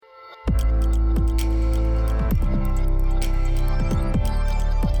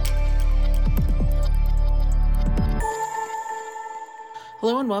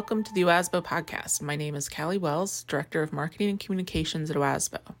Hello and welcome to the OASBO podcast. My name is Callie Wells, Director of Marketing and Communications at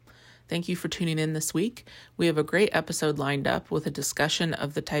OASBO. Thank you for tuning in this week. We have a great episode lined up with a discussion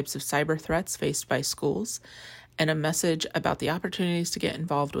of the types of cyber threats faced by schools and a message about the opportunities to get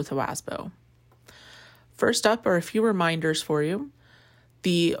involved with OASBO. First up are a few reminders for you.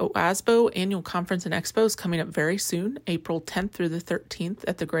 The OASBO Annual Conference and Expo is coming up very soon, April 10th through the 13th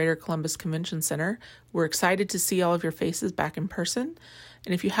at the Greater Columbus Convention Center. We're excited to see all of your faces back in person.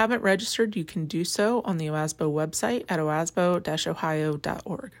 And if you haven't registered, you can do so on the OASBO website at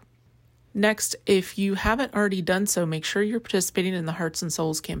oasbo-ohio.org. Next, if you haven't already done so, make sure you're participating in the Hearts and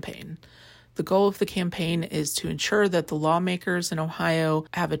Souls campaign. The goal of the campaign is to ensure that the lawmakers in Ohio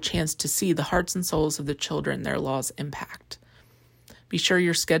have a chance to see the hearts and souls of the children their laws impact. Be sure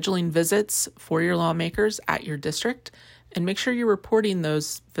you're scheduling visits for your lawmakers at your district, and make sure you're reporting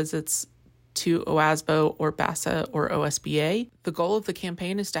those visits to OASBO or BASA or OSBA. The goal of the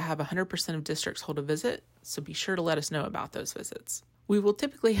campaign is to have 100% of districts hold a visit, so be sure to let us know about those visits. We will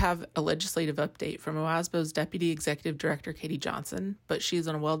typically have a legislative update from OASBO's Deputy Executive Director, Katie Johnson, but she is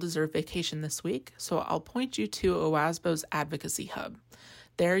on a well-deserved vacation this week, so I'll point you to OASBO's Advocacy Hub.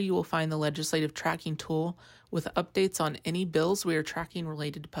 There you will find the legislative tracking tool with updates on any bills we are tracking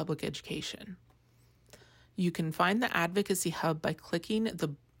related to public education. You can find the Advocacy Hub by clicking the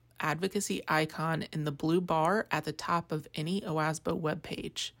advocacy icon in the blue bar at the top of any OASBO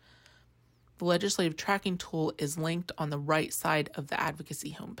webpage. The legislative tracking tool is linked on the right side of the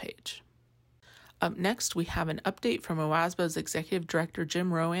advocacy homepage. Up next, we have an update from OASBO's Executive Director,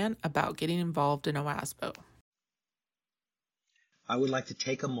 Jim Rowan, about getting involved in OASBO. I would like to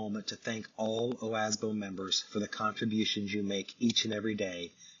take a moment to thank all OASBO members for the contributions you make each and every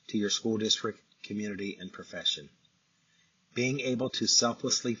day to your school district, community, and profession. Being able to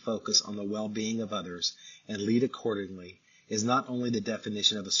selflessly focus on the well-being of others and lead accordingly is not only the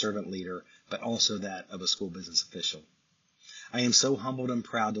definition of a servant leader, but also that of a school business official. I am so humbled and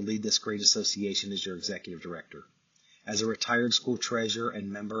proud to lead this great association as your executive director. As a retired school treasurer and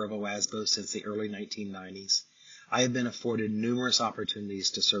member of OASBO since the early 1990s, I have been afforded numerous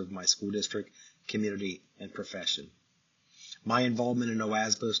opportunities to serve my school district, community, and profession. My involvement in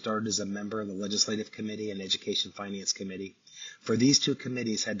OASBO started as a member of the Legislative Committee and Education Finance Committee, for these two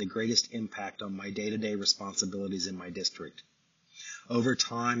committees had the greatest impact on my day-to-day responsibilities in my district. Over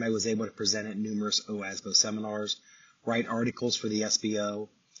time, I was able to present at numerous OASBO seminars, write articles for the SBO,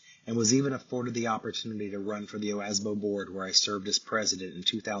 and was even afforded the opportunity to run for the OASBO board, where I served as president in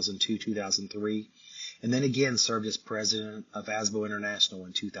 2002-2003, and then again served as president of ASBO International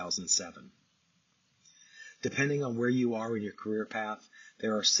in 2007. Depending on where you are in your career path,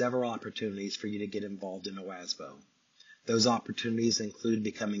 there are several opportunities for you to get involved in OASBO. Those opportunities include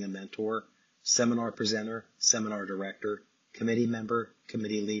becoming a mentor, seminar presenter, seminar director, committee member,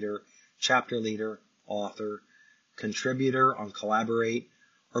 committee leader, chapter leader, author, contributor on Collaborate,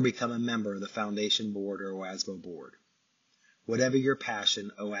 or become a member of the Foundation Board or OASBO Board. Whatever your passion,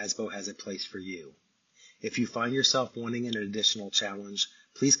 OASBO has a place for you. If you find yourself wanting an additional challenge,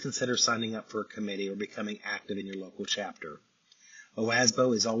 please consider signing up for a committee or becoming active in your local chapter.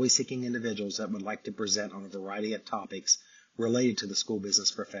 OASBO is always seeking individuals that would like to present on a variety of topics related to the school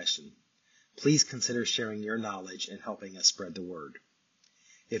business profession. Please consider sharing your knowledge and helping us spread the word.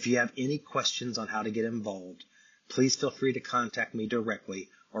 If you have any questions on how to get involved, please feel free to contact me directly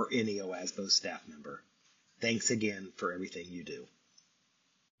or any OASBO staff member. Thanks again for everything you do.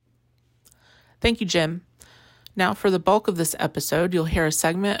 Thank you, Jim. Now, for the bulk of this episode, you'll hear a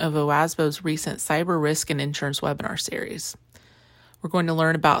segment of OASBO's recent Cyber Risk and Insurance webinar series. We're going to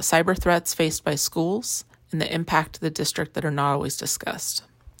learn about cyber threats faced by schools and the impact to the district that are not always discussed.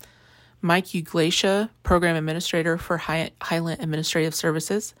 Mike Uglacia, Program Administrator for Highland Administrative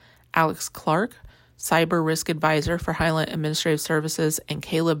Services, Alex Clark, Cyber Risk Advisor for Highland Administrative Services, and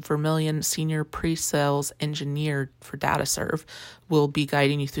Caleb Vermillion, Senior Pre-Sales Engineer for DataServe, will be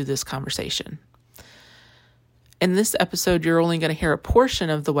guiding you through this conversation. In this episode, you're only going to hear a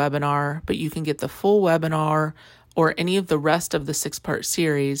portion of the webinar, but you can get the full webinar or any of the rest of the 6-part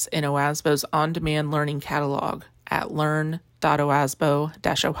series in OASBO's on-demand learning catalog at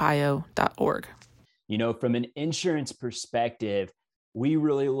learn.oasbo-ohio.org. From an insurance perspective, we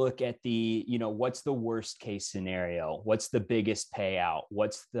really look at what's the worst case scenario? What's the biggest payout?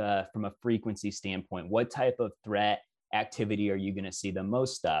 From a frequency standpoint, what type of threat activity are you going to see the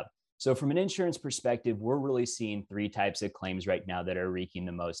most of? So from an insurance perspective, we're really seeing 3 types of claims right now that are wreaking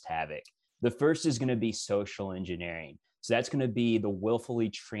the most havoc. The first is going to be social engineering. So that's going to be the willfully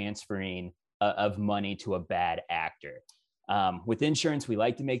transferring of money to a bad actor. With insurance, we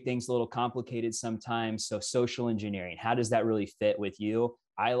like to make things a little complicated sometimes. So social engineering, how does that really fit with you?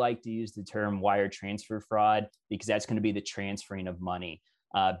 I like to use the term wire transfer fraud because that's going to be the transferring of money.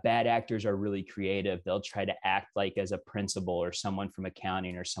 Bad actors are really creative. They'll try to act like as a principal or someone from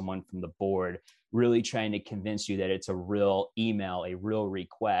accounting or someone from the board, really trying to convince you that it's a real email, a real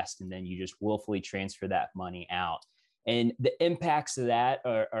request, and then you just willfully transfer that money out. And the impacts of that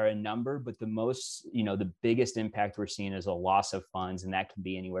are a number, but the biggest impact we're seeing is a loss of funds, and that can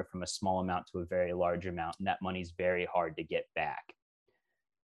be anywhere from a small amount to a very large amount, and that money's very hard to get back.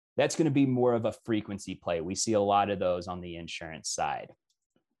 That's going to be more of a frequency play. We see a lot of those on the insurance side.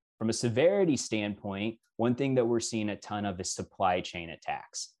 From a severity standpoint, one thing that we're seeing a ton of is supply chain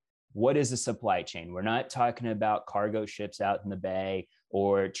attacks. What is a supply chain? We're not talking about cargo ships out in the bay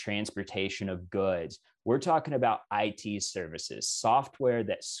or transportation of goods. We're talking about IT services, software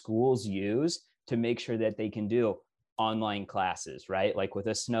that schools use to make sure that they can do online classes, right? Like with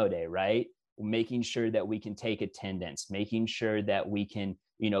a snow day, right? Making sure that we can take attendance, making sure that we can,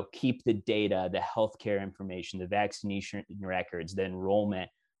 keep the data, the healthcare information, the vaccination records, the enrollment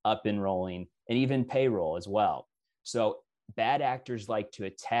up and rolling, and even payroll as well. So bad actors like to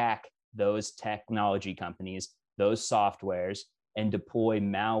attack those technology companies, those softwares, and deploy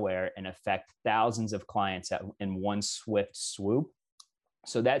malware and affect thousands of clients in one swift swoop.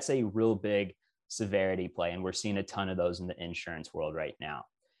 So that's a real big severity play, and we're seeing a ton of those in the insurance world right now.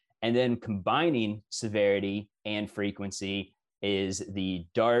 And then combining severity and frequency is the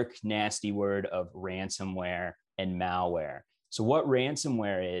dark, nasty word of ransomware and malware. So what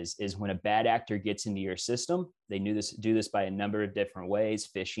ransomware is when a bad actor gets into your system. They do this by a number of different ways: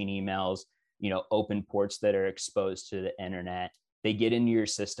 phishing emails, open ports that are exposed to the internet. They get into your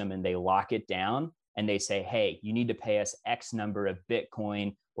system and they lock it down, and they say, hey, you need to pay us X number of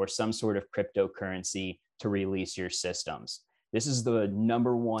Bitcoin or some sort of cryptocurrency to release your systems. This is the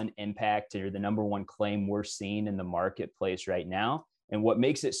number one impact or the number one claim we're seeing in the marketplace right now. And what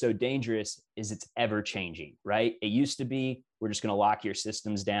makes it so dangerous is it's ever changing, right? It used to be, we're just going to lock your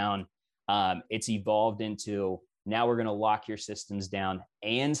systems down. It's evolved into, now we're going to lock your systems down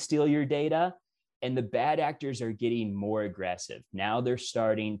and steal your data. And the bad actors are getting more aggressive. Now they're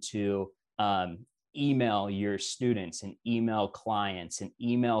starting to email your students and email clients and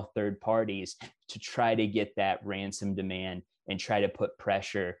email third parties to try to get that ransom demand and try to put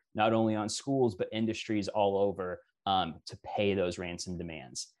pressure not only on schools, but industries all over to pay those ransom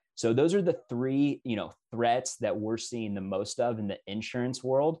demands. So those are the three, threats that we're seeing the most of in the insurance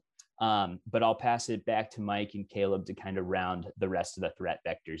world. But I'll pass it back to Mike and Caleb to kind of round the rest of the threat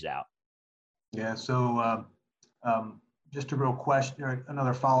vectors out. Yeah. So just a real question, or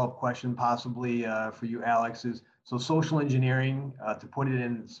another follow-up question, possibly for you, Alex, is so social engineering. To put it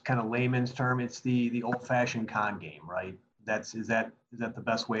in kind of layman's term, it's the old-fashioned con game, right? Is that the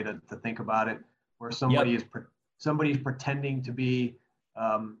best way to think about it? Where somebody's pretending to be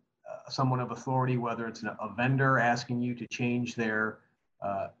someone of authority, whether it's a vendor asking you to change their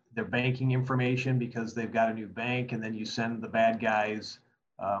banking information because they've got a new bank, and then you send the bad guys,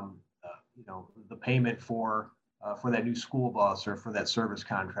 the payment for that new school bus or for that service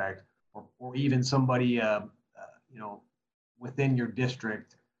contract, or even somebody, within your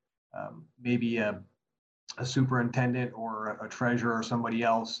district, maybe a superintendent or a treasurer or somebody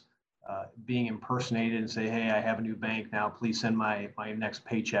else being impersonated and say, hey, I have a new bank now, please send my next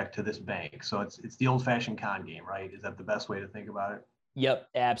paycheck to this bank. So it's the old-fashioned con game, right? Is that the best way to think about it? Yep,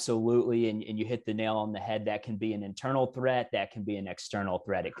 absolutely. And you hit the nail on the head. That can be an internal threat. That can be an external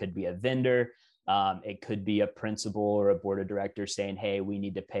threat. It could be a vendor. It could be a principal or a board of directors saying, hey, we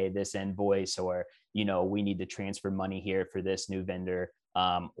need to pay this invoice, or, we need to transfer money here for this new vendor.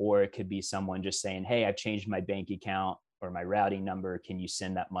 Or it could be someone just saying, hey, I've changed my bank account or my routing number. Can you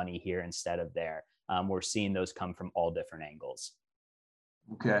send that money here instead of there? We're seeing those come from all different angles.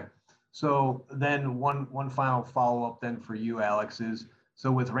 Okay. So then one final follow-up then for you, Alex, is so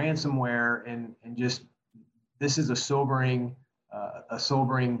with ransomware and just this is a sobering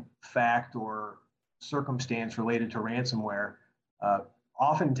fact or circumstance related to ransomware.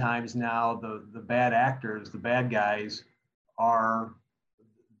 Oftentimes now the bad actors, the bad guys,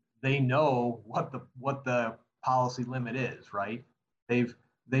 they know what the policy limit is, right? They've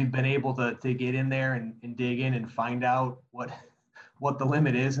been able to get in there and dig in and find out what the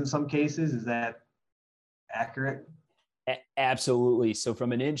limit is in some cases. Is that accurate? Absolutely. So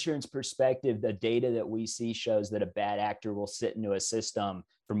from an insurance perspective, the data that we see shows that a bad actor will sit into a system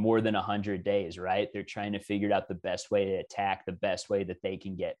for more than 100 days, right? They're trying to figure out the best way to attack, the best way that they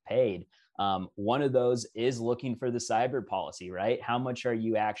can get paid. One of those is looking for the cyber policy, right? How much are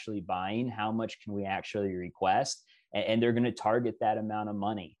you actually buying? How much can we actually request? And they're going to target that amount of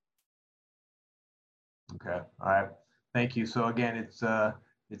money. Okay. All right. Thank you. So again, it's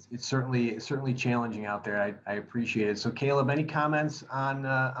certainly challenging out there. I appreciate it. So Caleb, any comments on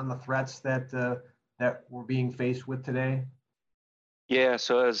the threats that we're being faced with today? Yeah.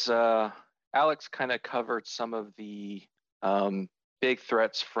 So as Alex kind of covered some of the big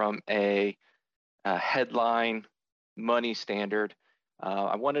threats from a headline money standard,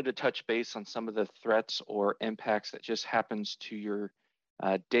 I wanted to touch base on some of the threats or impacts that just happens to your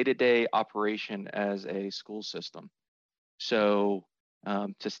day-to-day operation as a school system. So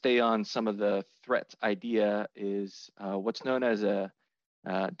to stay on some of the threat idea is what's known as a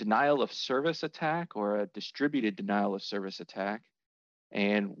denial of service attack or a distributed denial of service attack.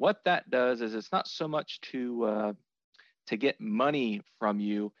 And what that does is it's not so much to get money from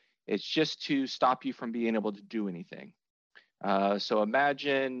you, it's just to stop you from being able to do anything. So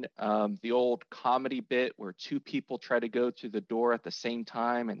imagine the old comedy bit where two people try to go through the door at the same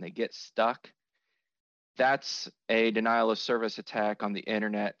time and they get stuck. That's a denial of service attack on the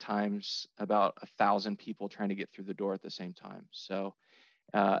internet times about 1,000 people trying to get through the door at the same time. So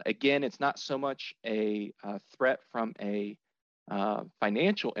again, it's not so much a threat from a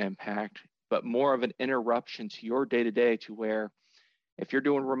financial impact, but more of an interruption to your day-to-day, to where if you're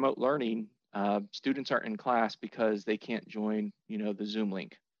doing remote learning, students aren't in class because they can't join, the Zoom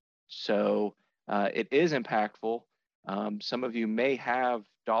link. So it is impactful. Some of you may have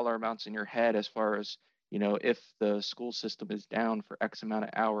dollar amounts in your head as far as, if the school system is down for X amount of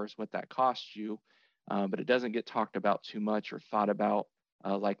hours, what that costs you, but it doesn't get talked about too much or thought about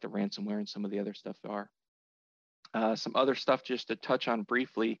like the ransomware and some of the other stuff are. Some other stuff just to touch on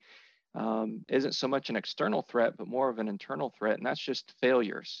briefly isn't so much an external threat, but more of an internal threat, and that's just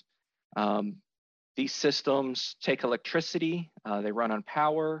failures. These systems take electricity, they run on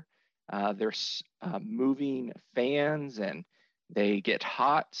power, they're moving fans and they get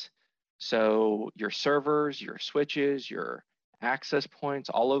hot. So your servers, your switches, your access points,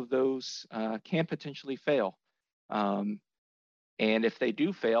 all of those can potentially fail. And if they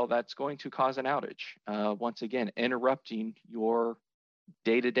do fail, that's going to cause an outage. Once again, interrupting your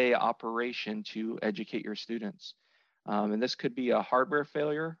day-to-day operation to educate your students. And this could be a hardware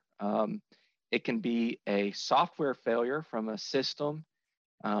failure. It can be a software failure from a system,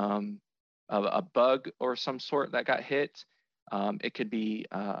 a bug or some sort that got hit. It could be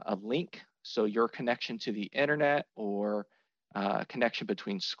a link, so your connection to the internet, or connection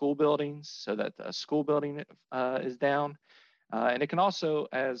between school buildings so that the school building is down. And it can also,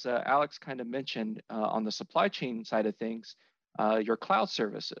 as Alex kind of mentioned, on the supply chain side of things, your cloud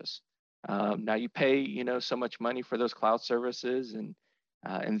services. Now you pay, so much money for those cloud services, and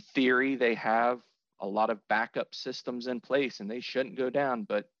in theory, they have a lot of backup systems in place, and they shouldn't go down,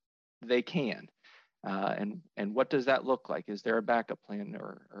 but they can. And what does that look like? Is there a backup plan,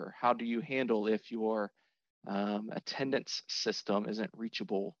 or how do you handle if your attendance system isn't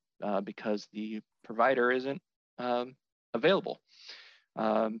reachable because the provider isn't available?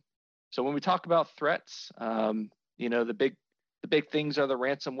 So when we talk about threats, the big things are the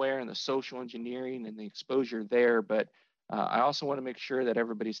ransomware and the social engineering and the exposure there. But I also want to make sure that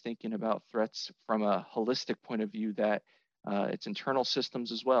everybody's thinking about threats from a holistic point of view, that it's internal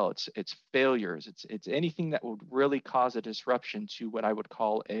systems as well. It's failures. It's anything that would really cause a disruption to what I would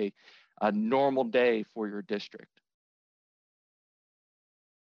call a normal day for your district.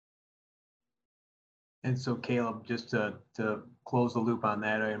 And so, Caleb, just to close the loop on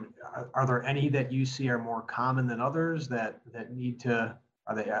that, are there any that you see are more common than others that need to?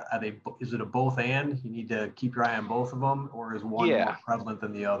 Are they? Is it a both and? You need to keep your eye on both of them, or is one more prevalent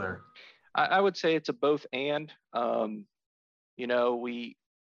than the other? I would say it's a both and. We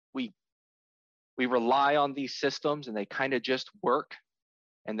rely on these systems, and they kind of just work,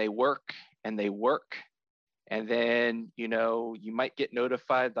 and they work, and they work, and then you might get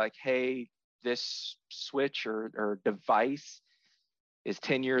notified like, hey, this switch or device is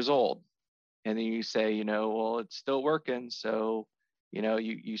 10 years old. And then you say, well, it's still working. So,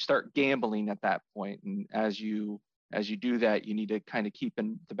 you start gambling at that point. And as you do that, you need to kind of keep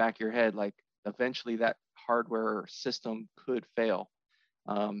in the back of your head, like eventually that hardware system could fail.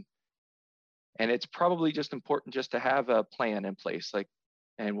 And it's probably just important just to have a plan in place,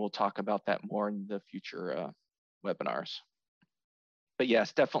 and we'll talk about that more in the future webinars. But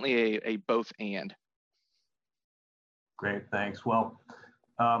yes, definitely a both and. Great, thanks. Well,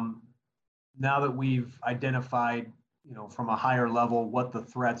 now that we've identified, from a higher level what the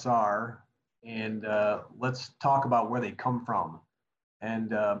threats are, and let's talk about where they come from.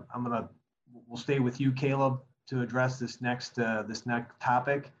 And I'm going to we'll stay with you, Caleb, to address this next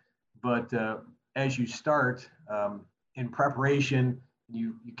topic. But as you start in preparation,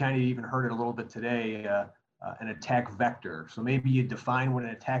 you kind of even heard it a little bit today, an attack vector. So maybe you define what an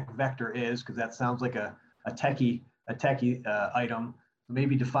attack vector is, because that sounds like a techie item. So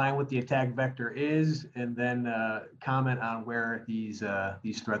maybe define what the attack vector is, and then comment on where these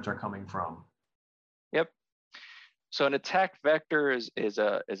threats are coming from. Yep. So an attack vector is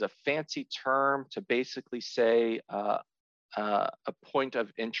a fancy term to basically say a point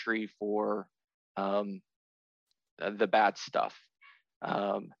of entry for the bad stuff.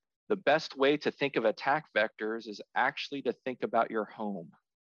 The best way to think of attack vectors is actually to think about your home.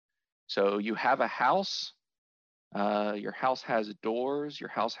 So you have a house, your house has doors, your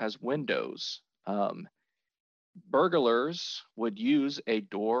house has windows. Burglars would use a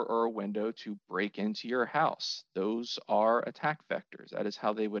door or a window to break into your house. Those are attack vectors. That is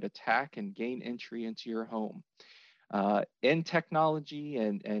how they would attack and gain entry into your home. In technology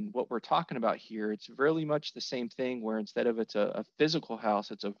and what we're talking about here, it's really much the same thing, where instead of it's a physical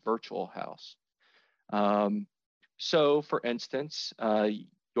house, it's a virtual house. So for instance,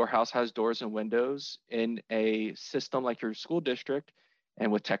 your house has doors and windows. In a system like your school district,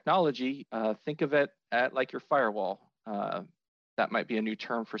 and with technology, think of it at like your firewall. That might be a new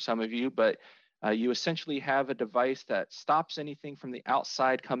term for some of you, but you essentially have a device that stops anything from the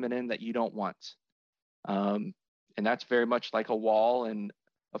outside coming in that you don't want. And that's very much like a wall. And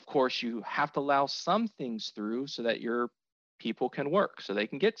of course, you have to allow some things through so that your people can work, so they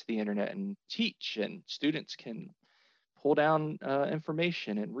can get to the internet and teach, and students can pull down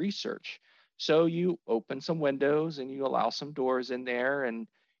information and research. So you open some windows and you allow some doors in there, and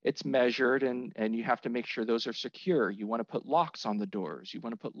it's measured, and you have to make sure those are secure. You want to put locks on the doors. You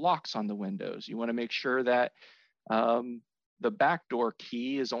want to put locks on the windows. You want to make sure that the backdoor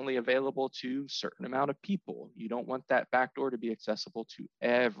key is only available to a certain amount of people. You don't want that backdoor to be accessible to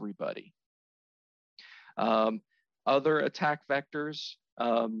everybody. Other attack vectors,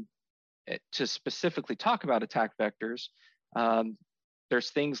 to specifically talk about attack vectors,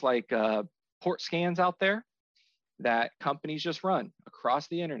 there's things like port scans out there that companies just run across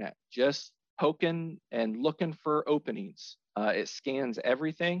the internet, just poking and looking for openings. It scans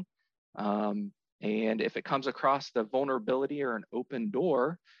everything. And if it comes across the vulnerability or an open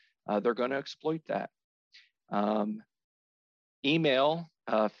door, they're going to exploit that. Email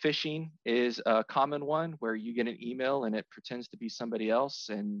phishing is a common one, where you get an email and it pretends to be somebody else,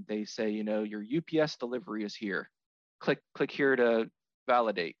 and they say, you know, your UPS delivery is here. Click here to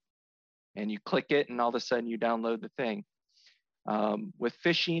validate. And you click it, and all of a sudden you download the thing. With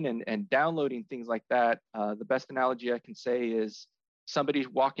phishing and downloading things like that, the best analogy I can say is somebody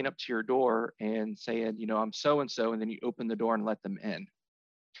walking up to your door and saying, you know, I'm so-and-so, and then you open the door and let them in.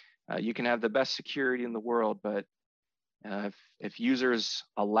 You can have the best security in the world, but if users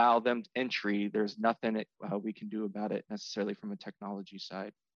allow them entry, there's nothing we can do about it necessarily from a technology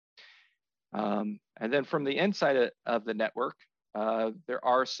side. And then from the inside of the network, there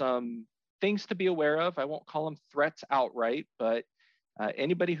are some things to be aware of. I won't call them threats outright, but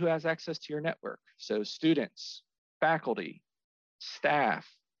anybody who has access to your network. So students, faculty, staff,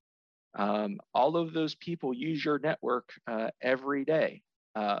 all of those people use your network every day,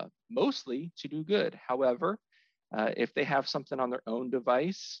 mostly to do good. However, if they have something on their own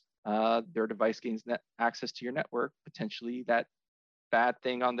device, their device gains access to your network, potentially that bad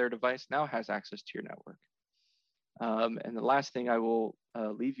thing on their device now has access to your network. And the last thing I will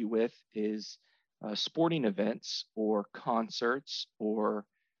leave you with is sporting events or concerts or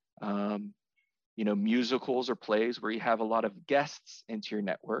musicals or plays where you have a lot of guests into your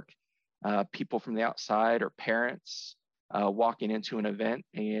network, people from the outside or parents walking into an event,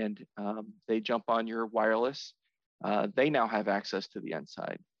 and they jump on your wireless. They now have access to the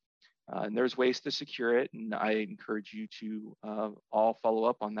inside. And there's ways to secure it, and I encourage you to all follow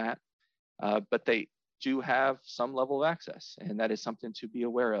up on that. But they do have some level of access, and that is something to be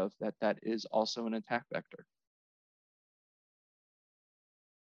aware of, that is also an attack vector.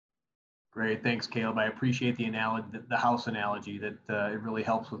 Great, thanks, Caleb. I appreciate the analogy, the house analogy. That it really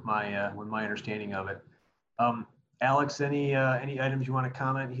helps with my understanding of it. Alex, any items you want to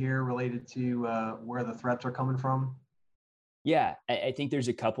comment here related to where the threats are coming from? Yeah, I think there's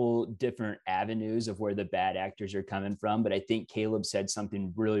a couple different avenues of where the bad actors are coming from, but I think Caleb said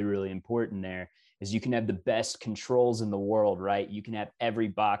something really, really important there, is you can have the best controls in the world, right? You can have every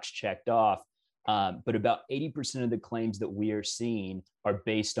box checked off, but about 80% of the claims that we are seeing are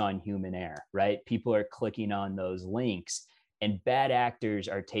based on human error, right? People are clicking on those links, and bad actors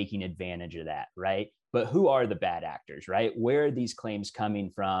are taking advantage of that, right? But who are the bad actors, right? Where are these claims coming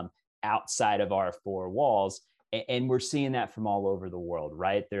from? outside of our four walls. And we're seeing that from all over the world,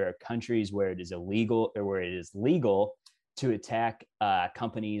 right? There are countries where it is illegal or where it is legal to attack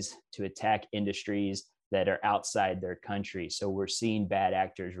companies, to attack industries that are outside their country. So we're seeing bad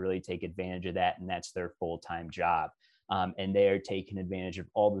actors really take advantage of that, and that's their full-time job. And they are taking advantage of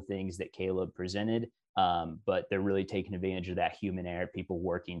all the things that Caleb presented, but they're really taking advantage of that human error, people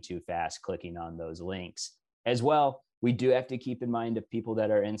working too fast, clicking on those links. As well, we do have to keep in mind of people that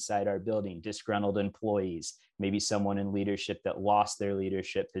are inside our building, disgruntled employees, maybe someone in leadership that lost their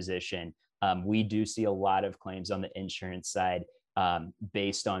leadership position. We do see a lot of claims on the insurance side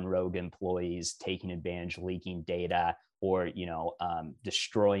based on rogue employees taking advantage, leaking data, or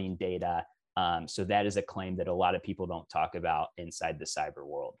destroying data. So that is a claim that a lot of people don't talk about inside the cyber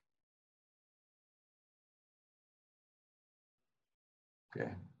world.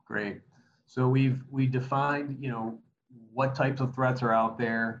 Okay, great. So we defined, what types of threats are out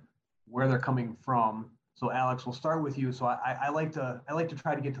there, where they're coming from. So Alex, we'll start with you. So I like to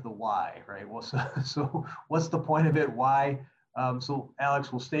try to get to the why, right? Well, so what's the point of it? Why? So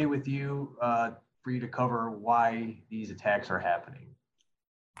Alex, we'll stay with you for you to cover why these attacks are happening.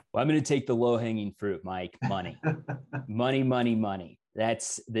 Well, I'm going to take the low-hanging fruit, Mike. Money. Money, money, money.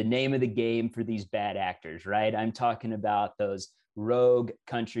 That's the name of the game for these bad actors, right? I'm talking about those rogue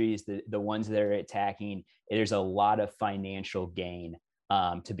countries, the ones that are attacking. There's a lot of financial gain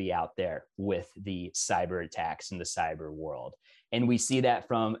to be out there with the cyber attacks in the cyber world. And we see that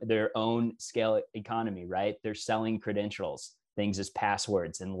from their own scale economy, right? They're selling credentials, things as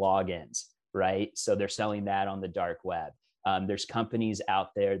passwords and logins, right? So they're selling that on the dark web. There's companies out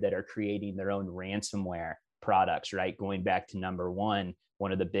there that are creating their own ransomware products, right? Going back to number one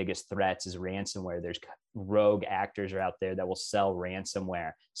of the biggest threats is ransomware. There's rogue actors are out there that will sell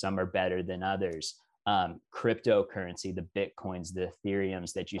ransomware. Some are better than others. Cryptocurrency, the Bitcoins, the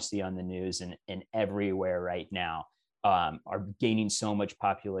Ethereums that you see on the news and everywhere right now are gaining so much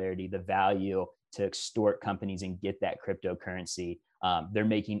popularity. The value to extort companies and get that cryptocurrency, they're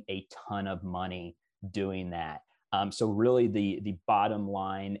making a ton of money doing that. So really the bottom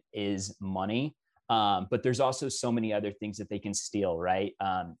line is money. But there's also so many other things that they can steal, right?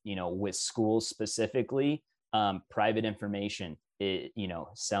 With schools specifically, private information,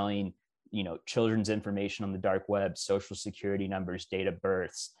 selling, children's information on the dark web, social security numbers, date of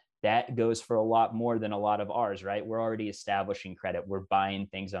births, that goes for a lot more than a lot of ours, right? We're already establishing credit. We're buying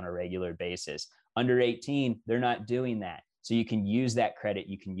things on a regular basis. Under 18, they're not doing that. So you can use that credit.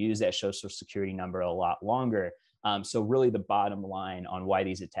 You can use that social security number a lot longer. So really the bottom line on why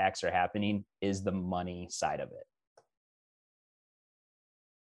these attacks are happening is the money side of it.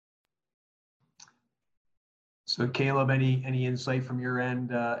 So Caleb, any insight from your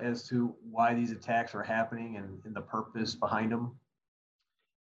end as to why these attacks are happening and the purpose behind them?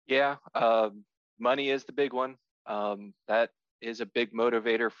 Yeah, money is the big one. That is a big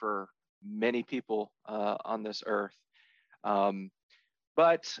motivator for many people on this earth.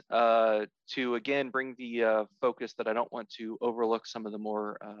 But to again bring the focus that I don't want to overlook some of the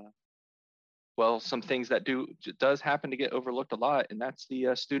more, some things that does happen to get overlooked a lot, and that's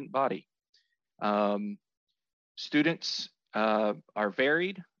the student body. Students are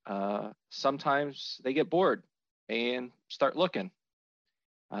varied. Sometimes they get bored and start looking.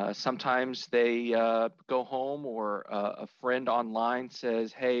 Sometimes they go home or a friend online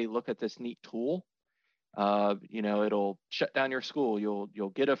says, hey, look at this neat tool. It'll shut down your school.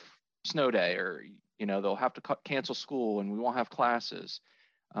 You'll get a snow day, or they'll have to cancel school and we won't have classes.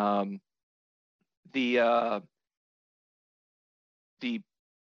 The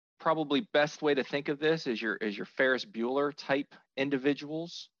probably best way to think of this is your Ferris Bueller type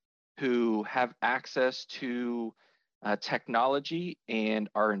individuals who have access to technology and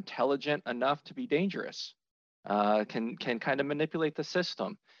are intelligent enough to be dangerous, can kind of manipulate the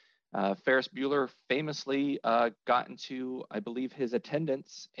system. Ferris Bueller famously got into, I believe, his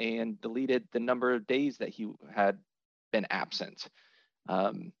attendance and deleted the number of days that he had been absent.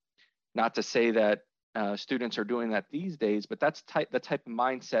 Not to say that students are doing that these days, but that's the type of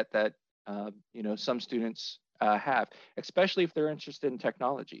mindset that some students have, especially if they're interested in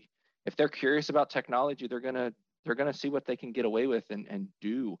technology. If they're curious about technology, they're gonna see what they can get away with and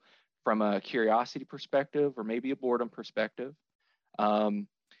do from a curiosity perspective or maybe a boredom perspective.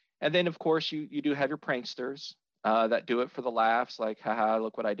 And then, of course, you do have your pranksters that do it for the laughs, like, haha,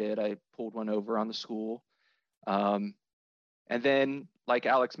 look what I did. I pulled one over on the school. And then, like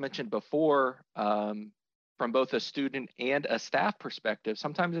Alex mentioned before, from both a student and a staff perspective,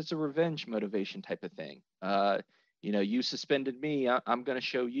 sometimes it's a revenge motivation type of thing. You suspended me, I'm going to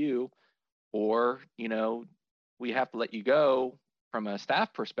show you, or, we have to let you go from a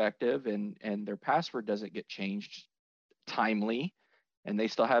staff perspective, and their password doesn't get changed timely, and they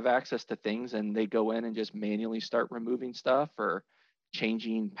still have access to things, and they go in and just manually start removing stuff or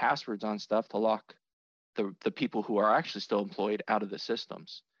changing passwords on stuff to lock the people who are actually still employed out of the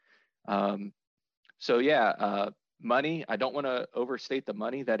systems. So yeah, money, I don't want to overstate the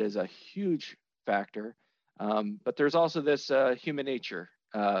money. That is a huge factor. But there's also this human nature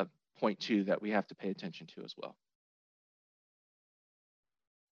point too that we have to pay attention to as well.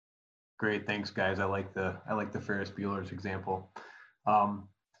 Great, thanks guys. I like the Ferris Bueller's example.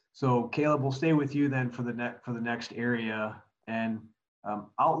 So Caleb, we'll stay with you then for the next area, and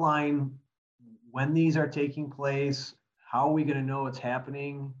outline when these are taking place. How are we going to know it's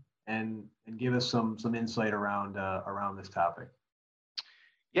happening, and give us some insight around this topic.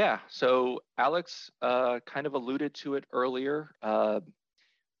 Yeah, so Alex kind of alluded to it earlier.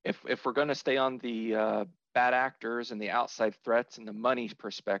 If we're going to stay on the bad actors and the outside threats and the money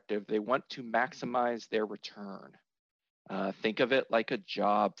perspective, they want to maximize their return. Think of it like a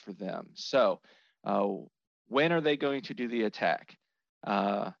job for them. So when are they going to do the attack?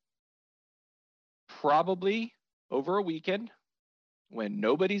 Probably over a weekend when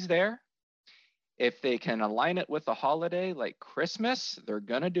nobody's there. If they can align it with a holiday like Christmas, they're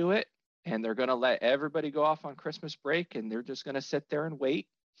going to do it, and they're going to let everybody go off on Christmas break, and they're just going to sit there and wait.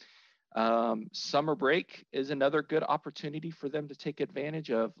 Summer break is another good opportunity for them to take advantage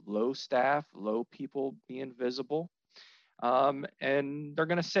of low staff, low people being visible. And they're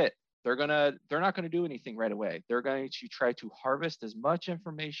going to sit. They're not going to do anything right away. They're going to try to harvest as much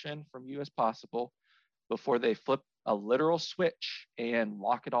information from you as possible before they flip a literal switch and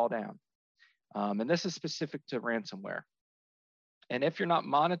lock it all down. And this is specific to ransomware. And if you're not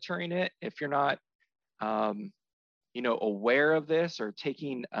monitoring it, if you're not aware of this or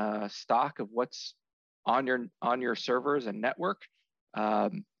taking stock of what's on your servers and network,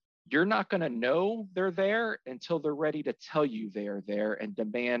 you're not going to know they're there until they're ready to tell you they're there and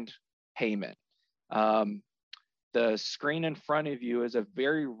demand payment. The screen in front of you is a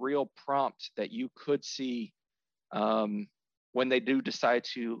very real prompt that you could see when they do decide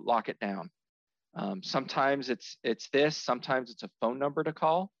to lock it down. Sometimes it's this, sometimes it's a phone number to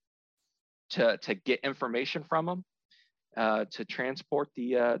call to get information from them, to transport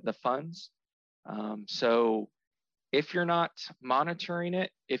the funds. So if you're not monitoring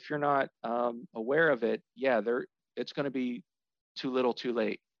it, if you're not aware of it, yeah, it's going to be too little too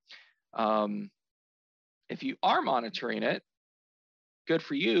late. If you are monitoring it, good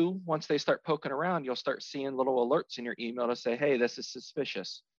for you. Once they start poking around, you'll start seeing little alerts in your email to say, hey, this is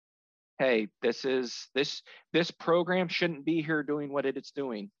suspicious. Hey, this program shouldn't be here doing what it's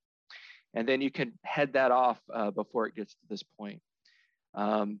doing. And then you can head that off before it gets to this point.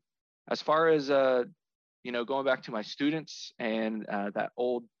 As far as going back to my students and that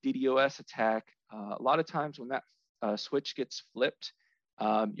old DDoS attack, a lot of times when that switch gets flipped,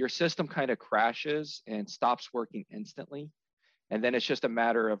 your system kind of crashes and stops working instantly. And then it's just a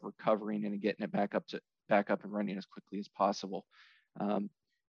matter of recovering and getting it back up and running as quickly as possible.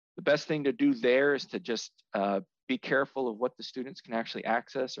 The best thing to do there is to just be careful of what the students can actually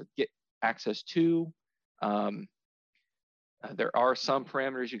access or get access to. There are some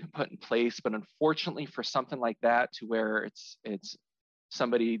parameters you can put in place, but unfortunately for something like that, to where it's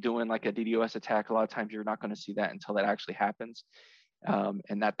somebody doing like a DDoS attack, a lot of times you're not going to see that until that actually happens.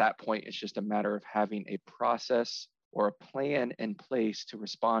 And at that point, it's just a matter of having a process or a plan in place to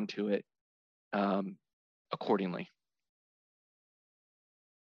respond to it accordingly.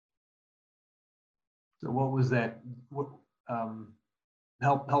 So what was that? What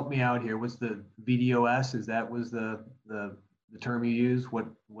help me out here? What's the VDOS? Was the term you use?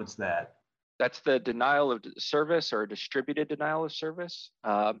 What's that? That's the denial of service or distributed denial of service.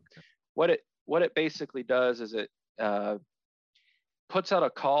 What it basically does is it puts out a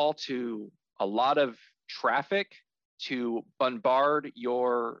call to a lot of traffic to bombard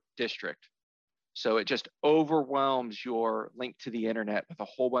your district. So it just overwhelms your link to the internet with a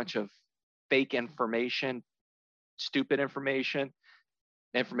whole bunch of fake information, stupid information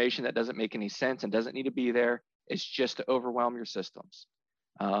that doesn't make any sense and doesn't need to be there. It's just to overwhelm your systems.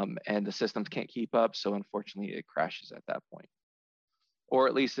 And the systems can't keep up. So unfortunately, it crashes at that point, or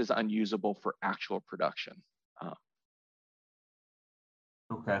at least is unusable for actual production.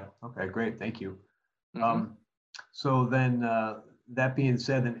 Okay, great. Thank you. Mm-hmm. So then that being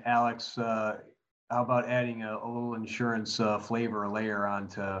said, then Alex, how about adding a little insurance flavor layer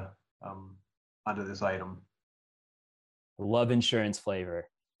onto this item? Love insurance flavor.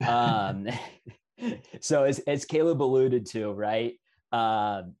 So as Caleb alluded to, right?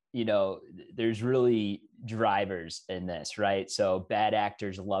 There's really drivers in this, right? So bad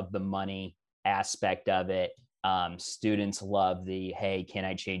actors love the money aspect of it. Students love the, hey, can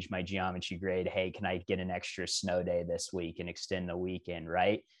I change my geometry grade? Hey, can I get an extra snow day this week and extend the weekend,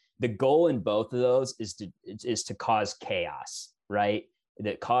 right? The goal in both of those is to cause chaos, right?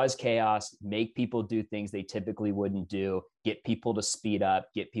 That cause chaos, make people do things they typically wouldn't do, get people to speed up,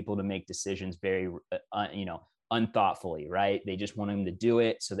 get people to make decisions very, unthoughtfully, right? They just want them to do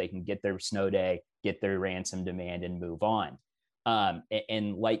it so they can get their snow day, get their ransom demand, and move on.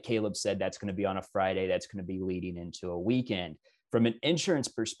 And like Caleb said, that's going to be on a Friday. That's going to be leading into a weekend. From an insurance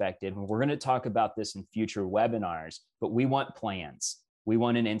perspective, and we're going to talk about this in future webinars, but we want plans. We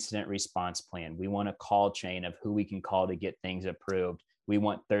want an incident response plan. We want a call chain of who we can call to get things approved. We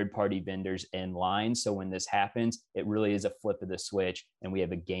want third-party vendors in line. So when this happens, it really is a flip of the switch, and we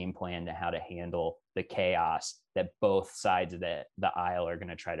have a game plan to how to handle the chaos that both sides of the aisle are going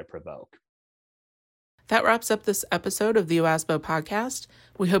to try to provoke. That wraps up this episode of the OASBO podcast.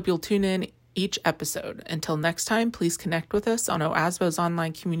 We hope you'll tune in each episode. Until next time, please connect with us on OASBO's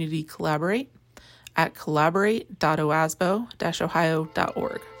online community Collaborate at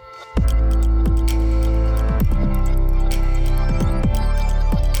collaborate.oasbo-ohio.org.